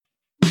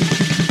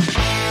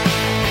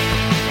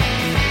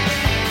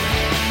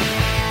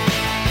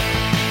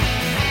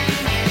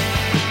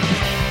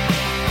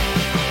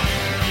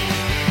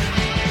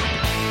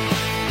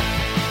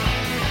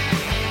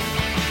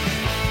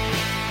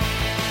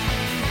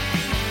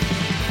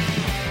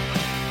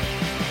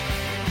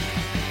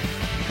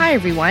Hi,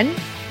 everyone.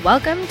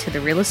 Welcome to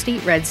the Real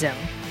Estate Red Zone,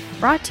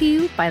 brought to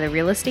you by the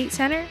Real Estate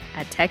Center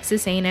at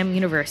Texas A&M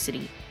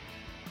University.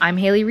 I'm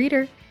Haley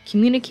Reeder,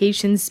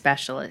 Communications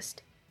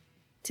Specialist.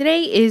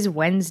 Today is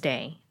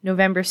Wednesday,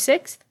 November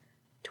 6th,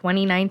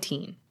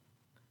 2019.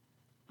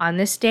 On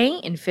this day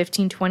in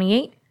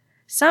 1528,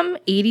 some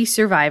 80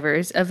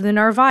 survivors of the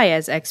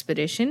Narvaez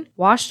expedition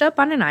washed up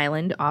on an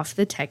island off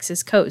the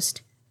Texas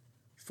coast.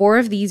 4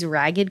 of these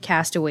ragged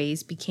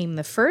castaways became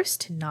the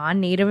first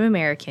non-Native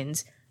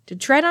Americans to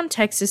tread on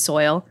Texas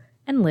soil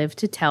and live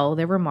to tell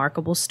their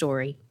remarkable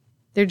story.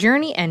 Their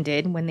journey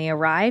ended when they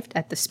arrived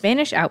at the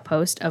Spanish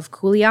outpost of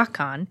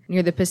Culiacan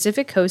near the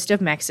Pacific coast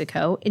of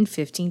Mexico in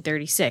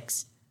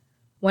 1536.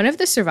 One of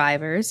the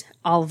survivors,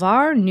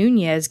 Alvar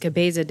Núñez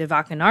Cabeza de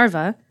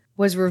Vacanarva,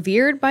 was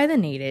revered by the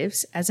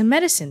natives as a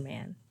medicine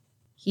man.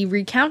 He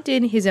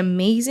recounted his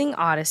amazing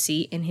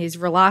odyssey in his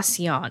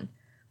Relación,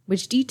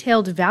 which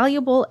detailed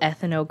valuable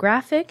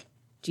ethnographic,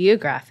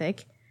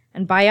 geographic,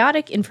 and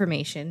biotic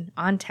information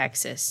on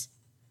Texas.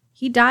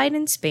 He died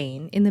in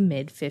Spain in the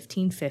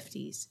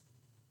mid-1550s.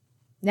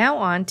 Now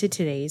on to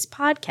today's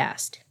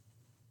podcast.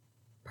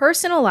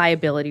 Personal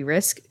liability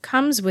risk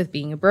comes with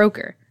being a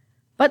broker,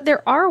 but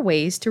there are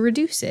ways to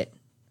reduce it.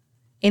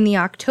 In the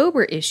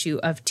October issue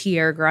of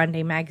Tierra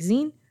Grande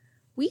magazine,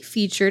 we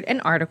featured an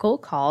article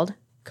called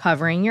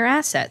Covering Your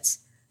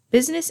Assets: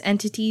 Business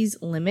Entities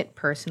Limit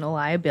Personal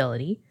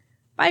Liability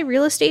by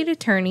real estate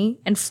attorney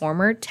and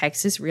former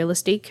Texas Real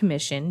Estate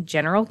Commission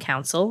General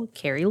Counsel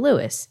Kerri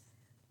Lewis.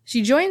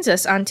 She joins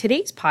us on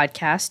today's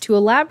podcast to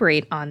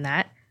elaborate on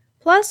that,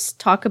 plus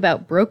talk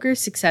about broker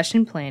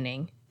succession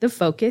planning, the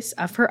focus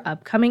of her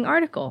upcoming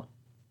article.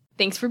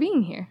 Thanks for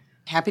being here.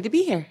 Happy to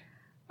be here.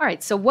 All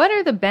right, so what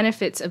are the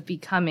benefits of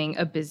becoming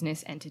a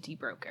business entity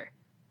broker?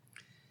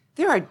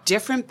 There are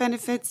different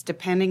benefits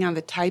depending on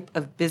the type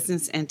of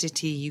business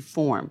entity you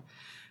form,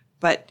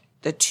 but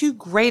the 2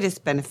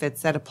 greatest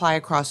benefits that apply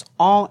across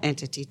all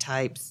entity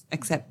types,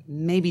 except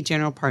maybe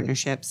general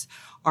partnerships,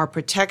 are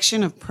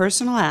protection of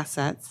personal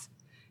assets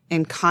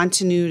and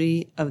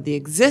continuity of the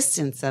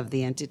existence of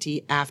the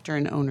entity after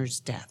an owner's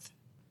death.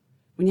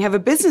 When you have a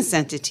business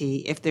entity,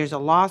 if there's a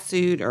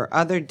lawsuit or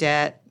other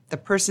debt, the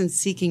person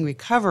seeking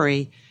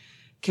recovery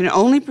can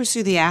only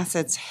pursue the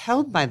assets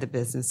held by the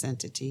business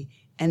entity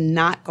and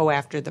not go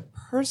after the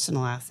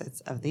personal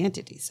assets of the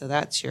entity. So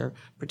that's your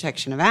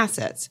protection of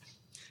assets.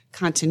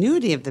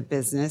 Continuity of the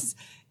business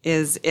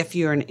is if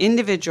you're an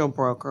individual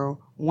broker,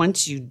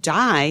 once you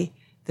die,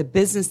 the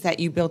business that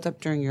you built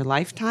up during your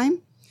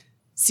lifetime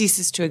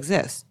ceases to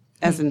exist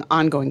as an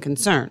ongoing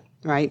concern,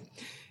 right?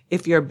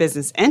 If you're a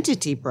business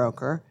entity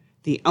broker,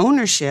 the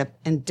ownership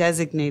and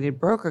designated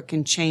broker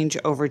can change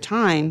over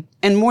time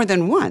and more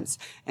than once,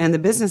 and the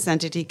business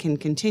entity can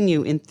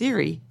continue, in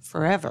theory,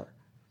 forever.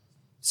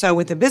 So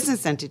with a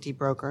business entity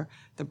broker,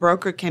 the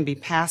broker can be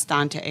passed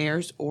on to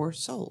heirs or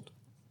sold.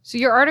 So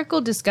your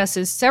article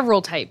discusses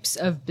several types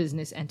of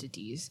business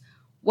entities.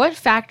 What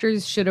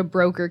factors should a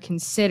broker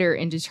consider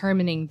in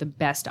determining the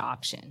best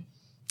option?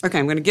 Okay,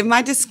 I'm going to give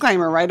my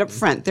disclaimer right up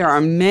front. There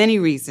are many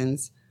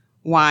reasons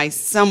why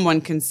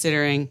someone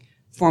considering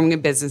forming a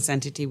business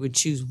entity would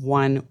choose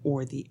one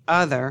or the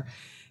other,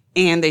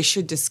 and they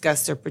should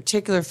discuss their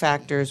particular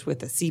factors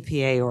with a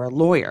CPA or a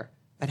lawyer.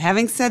 But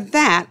having said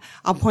that,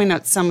 I'll point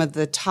out some of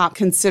the top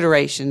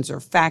considerations or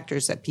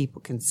factors that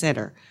people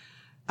consider.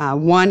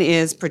 One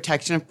is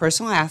protection of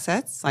personal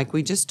assets, like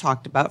we just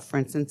talked about. For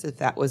instance, if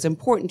that was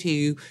important to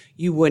you,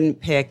 you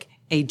wouldn't pick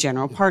a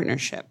general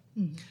partnership.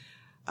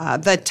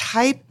 Mm-hmm. The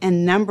type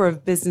and number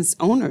of business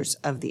owners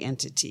of the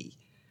entity.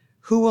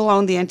 Who will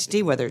own the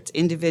entity, whether it's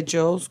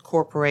individuals,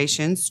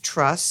 corporations,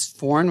 trusts,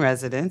 foreign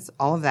residents,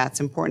 all of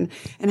that's important.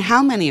 And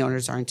how many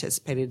owners are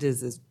anticipated?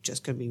 Is this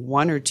just going to be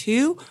 1 or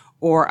 2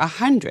 or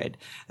 100?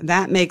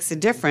 That makes a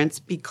difference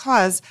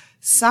because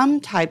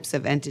some types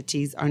of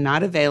entities are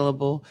not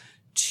available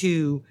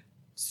to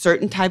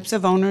certain types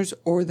of owners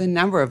or the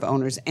number of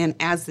owners. And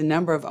as the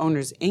number of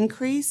owners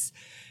increase,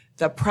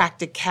 the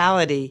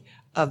practicality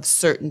of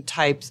certain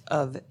types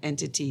of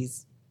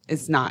entities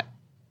is not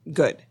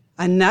good.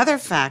 Another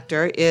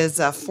factor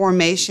is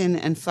formation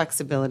and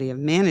flexibility of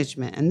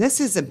management. And this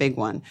is a big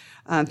one.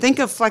 Think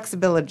of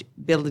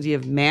flexibility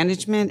of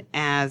management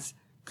as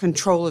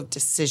control of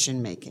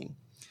decision making.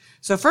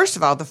 So first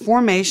of all, the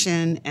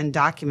formation and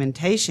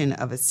documentation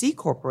of a C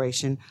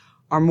corporation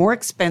are more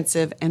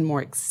expensive and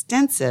more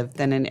extensive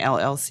than an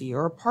LLC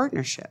or a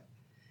partnership.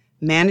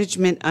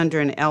 Management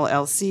under an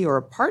LLC or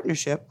a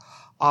partnership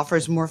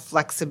offers more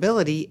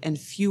flexibility and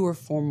fewer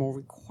formal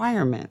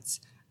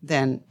requirements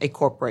than a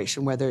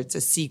corporation, whether it's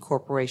a C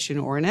corporation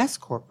or an S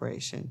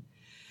corporation.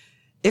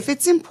 If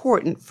it's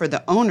important for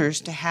the owners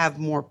to have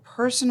more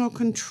personal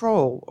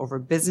control over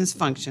business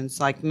functions,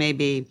 like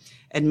maybe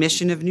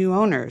admission of new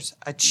owners,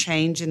 a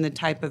change in the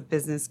type of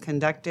business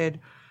conducted,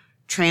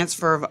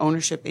 transfer of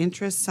ownership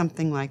interests,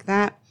 something like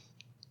that,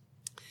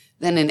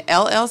 then an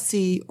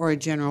LLC or a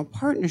general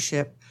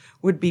partnership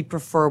would be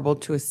preferable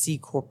to a C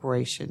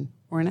corporation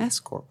or an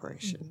S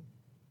corporation.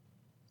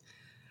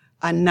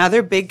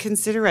 Another big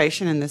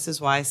consideration, and this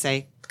is why I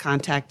say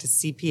contact a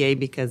CPA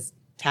because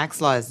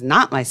tax law is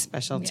not my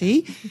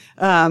specialty,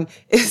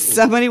 if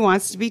somebody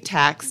wants to be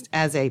taxed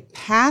as a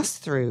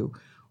pass-through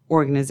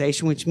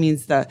organization, which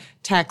means the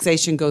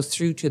taxation goes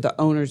through to the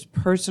owner's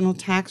personal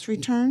tax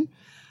return,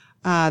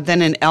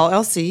 then an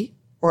LLC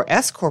or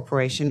S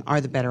corporation are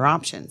the better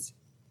options.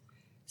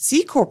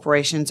 C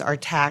corporations are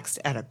taxed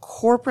at a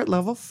corporate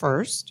level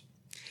first,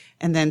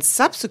 and then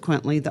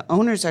subsequently the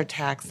owners are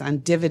taxed on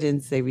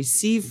dividends they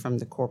receive from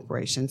the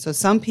corporation. So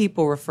some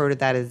people refer to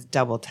that as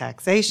double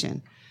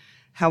taxation.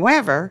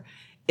 However,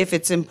 if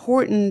it's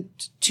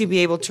important to be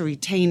able to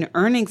retain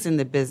earnings in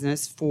the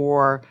business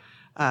for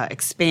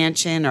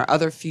expansion or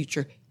other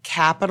future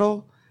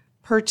capital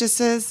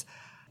purchases,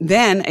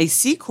 then a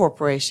C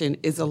corporation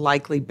is a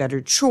likely better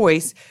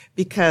choice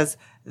because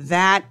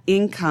that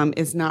income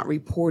is not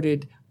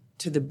reported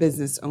to the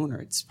business owner.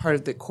 It's part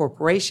of the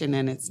corporation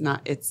and it's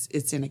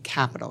in a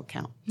capital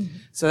account. Mm-hmm.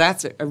 So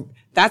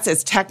that's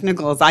as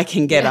technical as I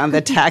can get on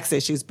the tax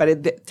issues,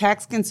 but the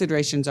tax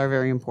considerations are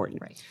very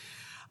important. Right.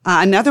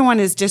 Another one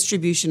is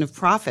distribution of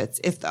profits.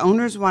 If the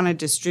owners want to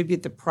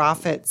distribute the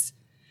profits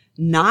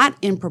not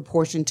in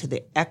proportion to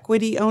the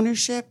equity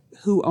ownership,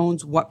 who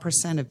owns what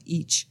percent of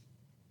each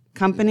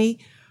company,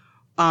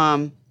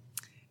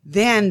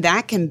 then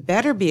that can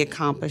better be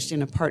accomplished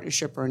in a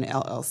partnership or an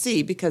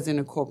LLC because in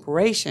a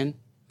corporation,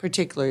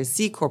 particularly a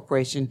C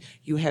corporation,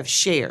 you have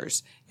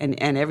shares and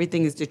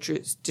everything is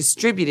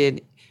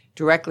distributed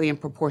directly in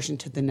proportion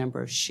to the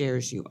number of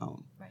shares you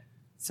own. Right.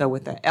 So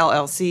with the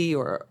LLC,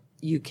 or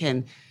you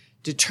can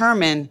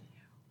determine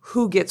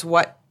who gets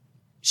what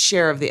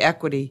share of the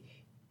equity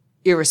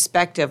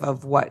irrespective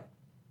of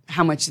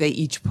how much they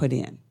each put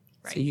in.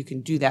 Right. So you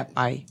can do that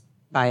by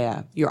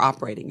your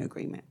operating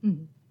agreement.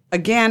 Mm-hmm.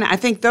 Again, I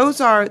think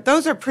those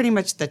are pretty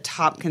much the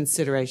top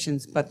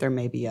considerations, but there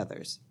may be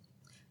others.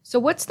 So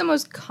what's the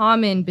most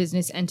common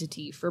business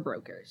entity for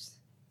brokers?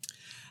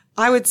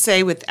 I would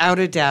say without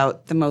a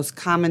doubt the most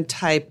common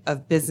type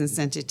of business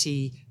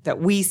entity that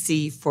we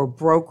see for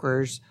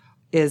brokers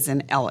is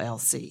an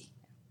LLC.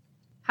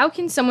 How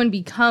can someone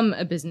become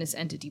a business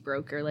entity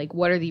broker? Like,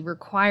 what are the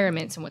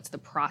requirements and what's the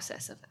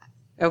process of that?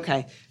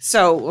 Okay,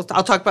 so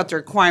I'll talk about the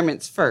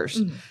requirements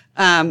first.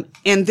 Mm-hmm.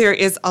 And there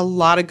is a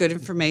lot of good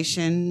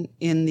information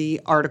in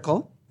the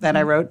article that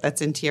I wrote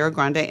that's in Tierra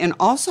Grande and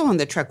also on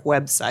the TREC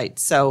website.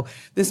 So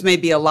this may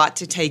be a lot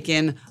to take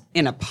in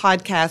a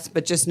podcast,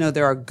 but just know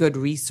there are good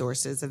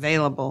resources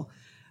available.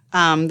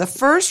 The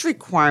first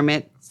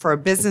requirement for a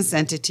business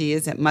entity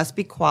is it must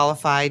be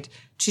qualified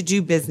to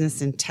do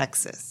business in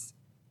Texas.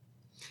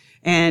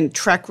 And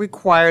TREC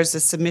requires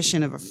the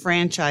submission of a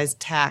franchise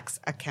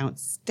tax account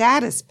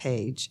status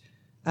page,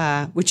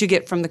 which you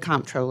get from the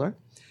comptroller,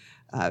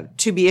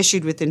 to be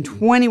issued within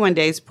 21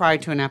 days prior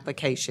to an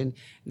application.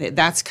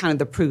 That's kind of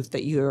the proof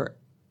that you're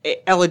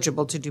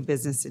eligible to do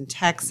business in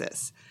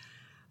Texas.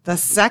 The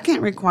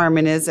second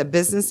requirement is a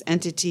business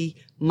entity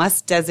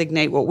must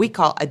designate what we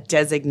call a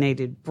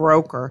designated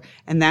broker,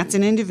 and that's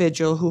an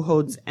individual who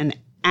holds an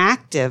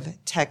active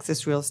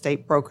Texas real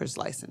estate broker's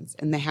license,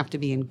 and they have to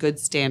be in good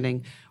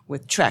standing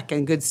with TREC.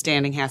 And good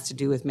standing has to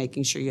do with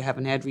making sure you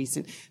haven't had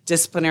recent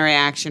disciplinary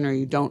action or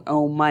you don't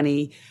owe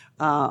money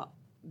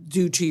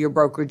due to your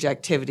brokerage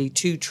activity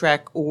to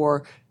TREC,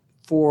 or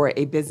for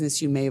a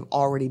business you may have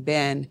already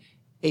been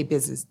a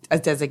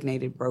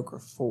designated broker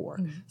for.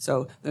 Mm-hmm.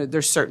 So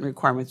there's certain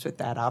requirements with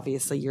that.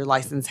 Obviously, your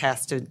license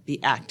has to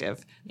be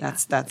active.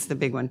 That's the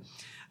big one.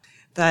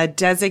 The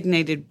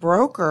designated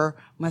broker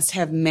must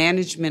have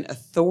management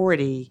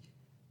authority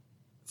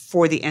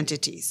for the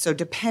entity. So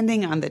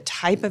depending on the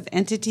type of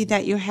entity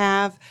that you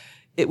have,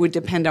 it would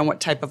depend on what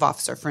type of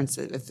officer. For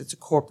instance, if it's a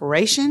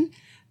corporation,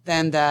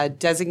 then the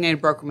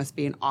designated broker must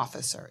be an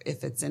officer.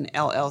 If it's an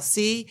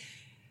LLC,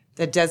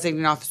 the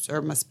designated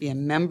officer must be a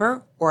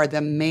member or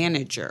the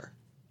manager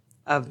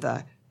of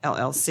the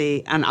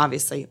LLC. And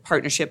obviously,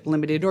 partnership,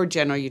 limited, or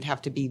general, you'd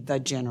have to be the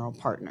general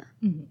partner.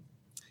 Mm-hmm.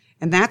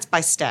 And that's by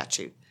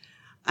statute.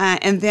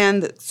 And then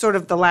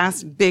the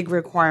last big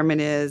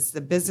requirement is the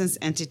business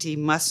entity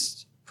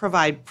must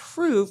provide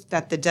proof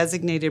that the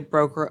designated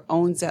broker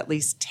owns at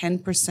least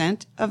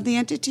 10% of the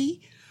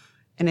entity.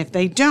 And if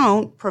they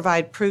don't,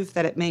 provide proof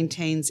that it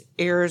maintains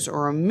errors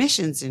or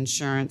omissions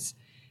insurance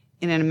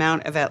in an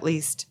amount of at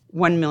least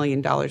 $1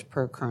 million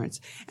per occurrence.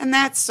 And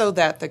that's so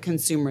that the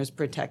consumer is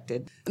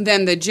protected.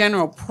 Then the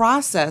general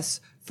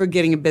process for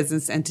getting a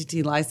business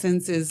entity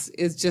license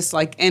is just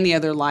like any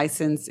other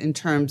license in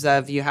terms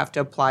of you have to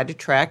apply to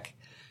TREC,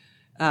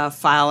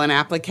 file an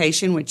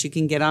application, which you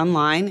can get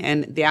online,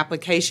 and the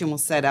application will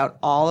set out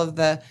all of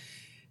the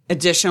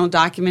additional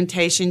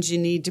documentations you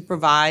need to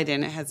provide,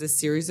 and it has a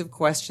series of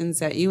questions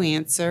that you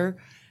answer,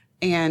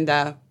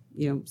 and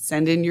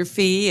send in your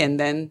fee, and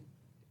then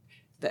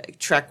the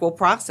TREC will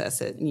process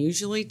it. And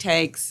usually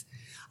takes,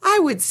 I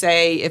would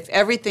say, if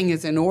everything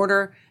is in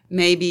order,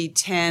 maybe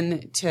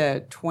 10 to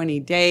 20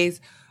 days.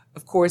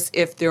 Of course,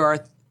 if there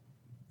are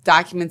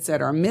documents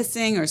that are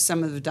missing or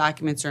some of the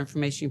documents or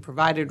information you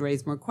provided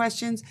raise more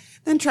questions,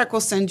 then TREC will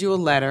send you a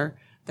letter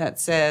that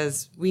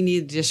says we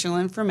need additional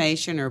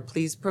information or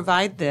please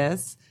provide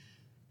this.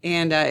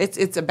 And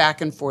it's a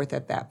back and forth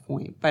at that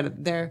point.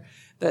 But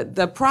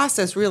the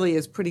process really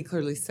is pretty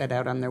clearly set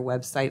out on their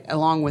website,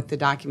 along with the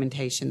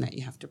documentation that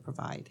you have to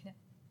provide.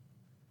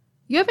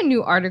 You have a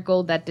new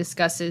article that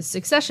discusses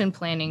succession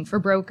planning for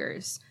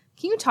brokers.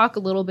 Can you talk a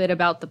little bit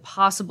about the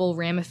possible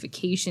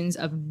ramifications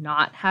of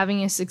not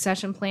having a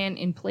succession plan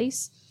in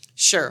place?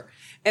 Sure.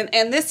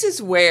 And this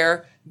is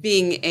where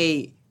being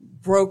a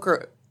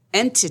broker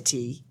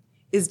entity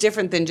is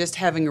different than just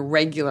having a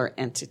regular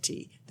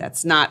entity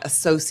that's not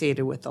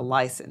associated with a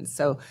license.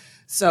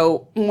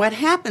 So what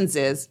happens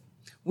is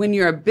when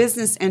you're a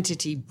business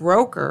entity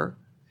broker,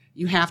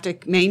 you have to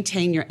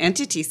maintain your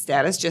entity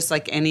status just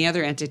like any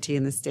other entity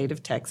in the state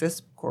of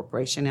Texas,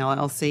 corporation,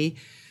 LLC,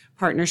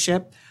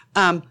 partnership.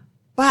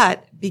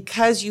 But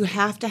because you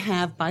have to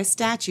have, by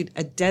statute,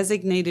 a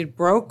designated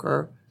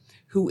broker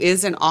who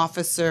is an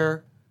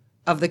officer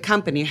of the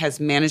company, has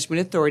management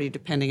authority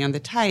depending on the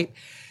type,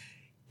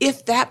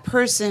 if that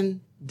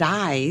person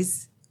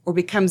dies or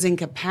becomes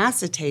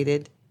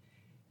incapacitated,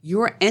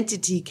 your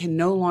entity can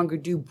no longer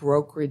do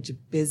brokerage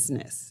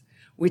business,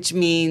 which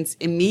means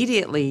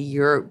immediately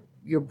your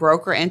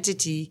broker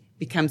entity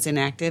becomes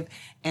inactive.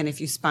 And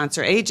if you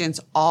sponsor agents,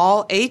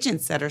 all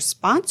agents that are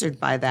sponsored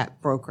by that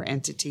broker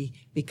entity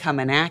become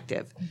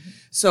inactive. Mm-hmm.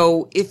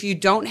 So if you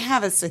don't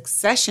have a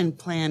succession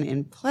plan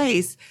in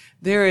place,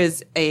 there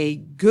is a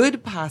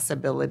good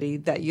possibility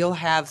that you'll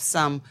have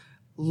some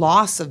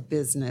loss of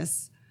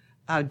business,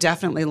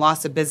 definitely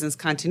loss of business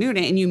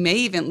continuity, and you may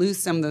even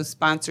lose some of those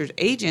sponsored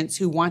agents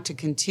who want to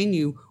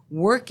continue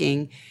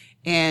working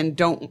and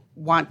don't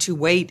want to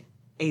wait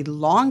a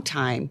long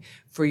time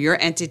for your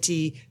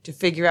entity to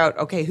figure out,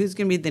 okay, who's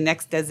going to be the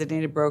next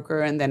designated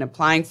broker, and then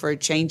applying for a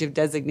change of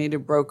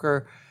designated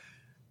broker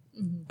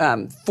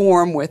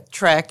form with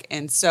TREC.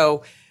 And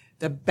so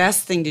the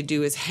best thing to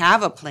do is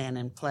have a plan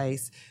in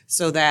place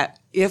so that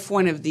if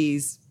one of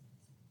these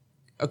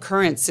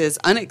occurrences,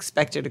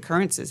 unexpected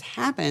occurrences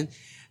happen,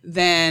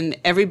 then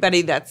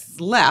everybody that's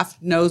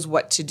left knows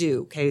what to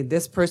do. Okay,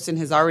 this person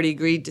has already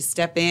agreed to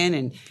step in,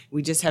 and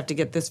we just have to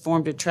get this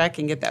form to TREC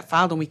and get that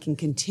filed, and we can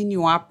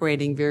continue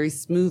operating very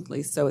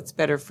smoothly. So it's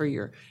better for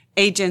your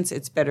agents,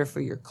 it's better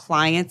for your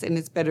clients, and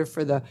it's better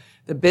for the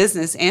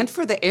business and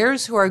for the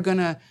heirs who are going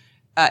to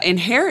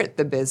inherit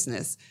the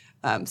business,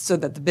 so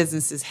that the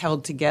business is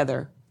held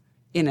together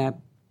in a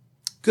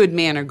good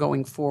manner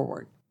going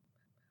forward.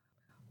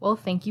 Well,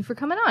 thank you for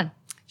coming on.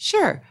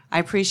 Sure. I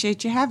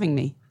appreciate you having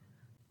me.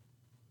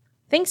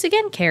 Thanks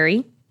again,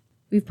 Kerri.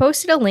 We've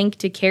posted a link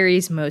to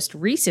Kerri's most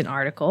recent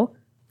article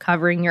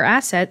covering your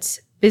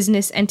assets,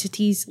 business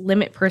entities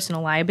limit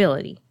personal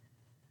liability.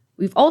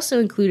 We've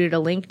also included a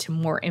link to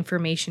more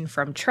information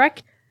from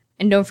TREC,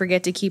 and don't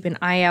forget to keep an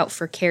eye out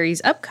for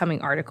Kerri's upcoming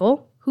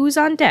article, Who's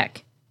on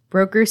Deck?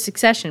 Broker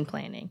Succession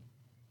Planning.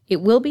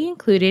 It will be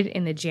included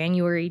in the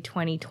January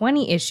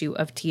 2020 issue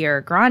of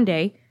Tierra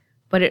Grande,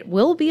 but it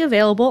will be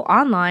available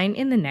online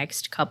in the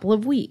next couple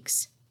of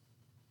weeks.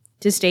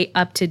 To stay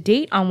up to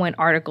date on when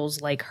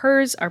articles like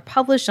hers are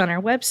published on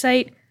our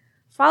website,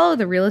 follow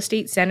the Real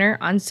Estate Center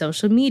on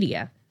social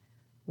media.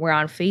 We're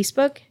on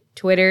Facebook,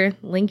 Twitter,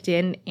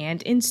 LinkedIn,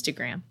 and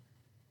Instagram.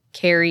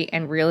 Kerri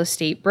and real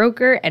estate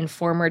broker and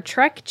former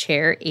TREC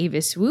chair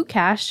Avis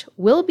Wukash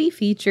will be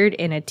featured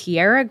in a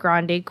Tierra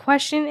Grande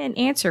question and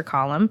answer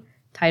column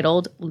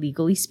titled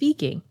Legally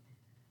Speaking.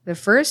 The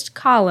first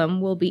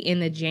column will be in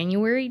the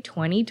January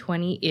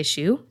 2020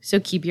 issue, so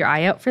keep your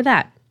eye out for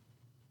that.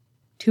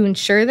 To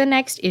ensure the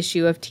next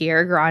issue of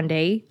Tierra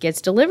Grande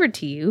gets delivered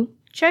to you,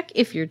 check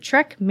if your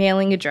TREC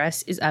mailing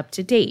address is up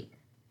to date.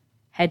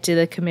 Head to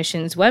the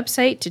Commission's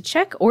website to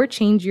check or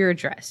change your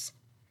address.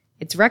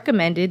 It's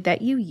recommended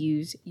that you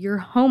use your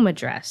home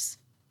address.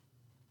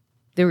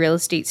 The Real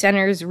Estate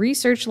Center's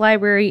research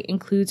library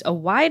includes a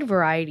wide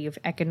variety of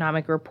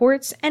economic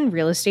reports and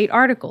real estate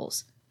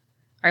articles.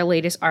 Our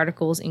latest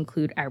articles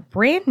include our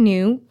brand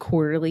new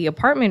quarterly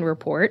apartment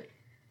report,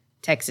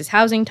 Texas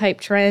housing type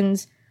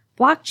trends,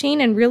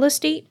 blockchain and real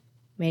estate,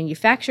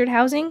 manufactured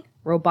housing,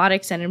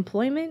 robotics and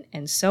employment,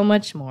 and so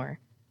much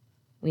more.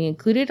 We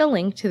included a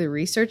link to the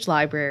research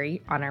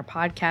library on our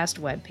podcast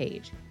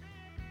webpage.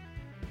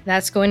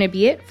 That's going to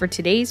be it for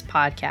today's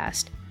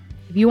podcast.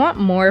 If you want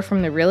more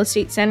from the Real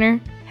Estate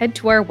Center, head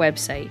to our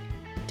website,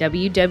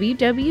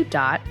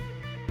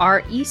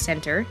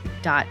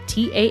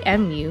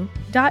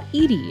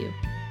 www.recenter.tamu.edu.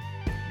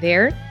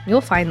 There,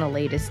 you'll find the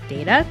latest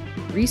data,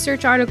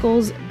 research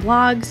articles,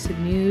 blogs,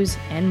 news,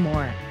 and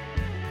more.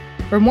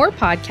 For more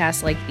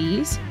podcasts like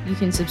these, you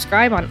can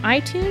subscribe on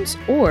iTunes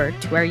or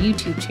to our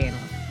YouTube channel.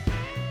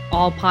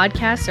 All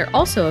podcasts are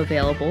also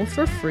available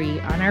for free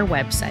on our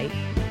website.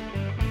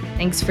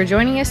 Thanks for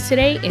joining us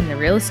today in the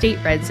Real Estate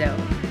Red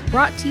Zone,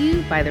 brought to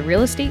you by the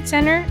Real Estate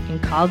Center in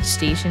College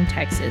Station,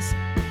 Texas,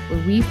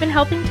 where we've been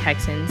helping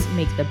Texans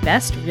make the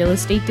best real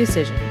estate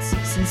decisions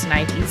since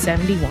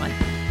 1971.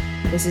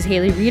 This is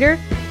Haley Reeder,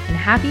 and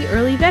happy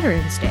early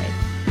Veterans Day.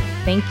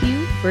 Thank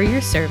you for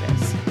your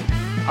service.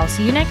 I'll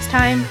see you next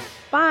time.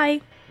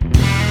 Bye.